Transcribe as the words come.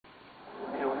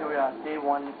day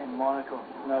one in Monaco.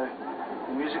 Now,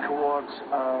 the music awards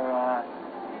are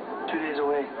 2 days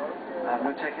away. I have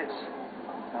no tickets.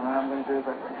 I don't know what I'm going to do,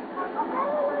 but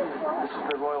this is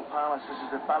the Royal Palace. This is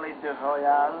the Palais de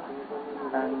Royal,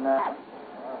 and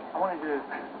I want to do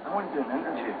an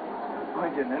interview. I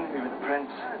want to do an interview with the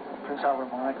Prince Albert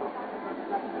of Monaco,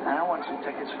 and I want some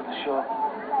tickets for the show.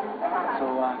 So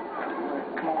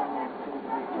come on, we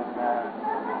can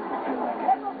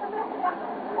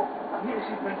I'm here to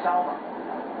see Prince Albert.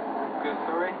 Good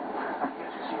story. I'm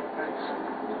here to see the Prince.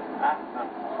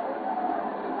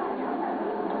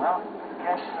 Well, I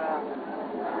guess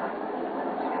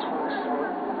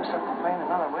we'll just have to find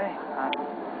another way.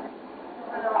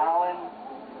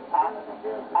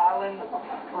 Alan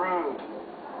Frew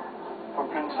for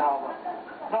Prince Albert.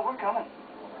 No, we're coming.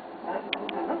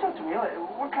 Don't talk to me.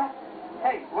 We're coming.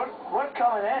 Hey, we're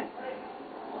coming in.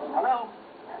 Hello?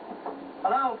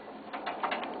 Hello?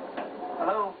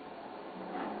 Hello?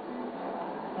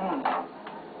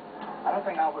 I don't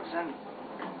think Albert's in.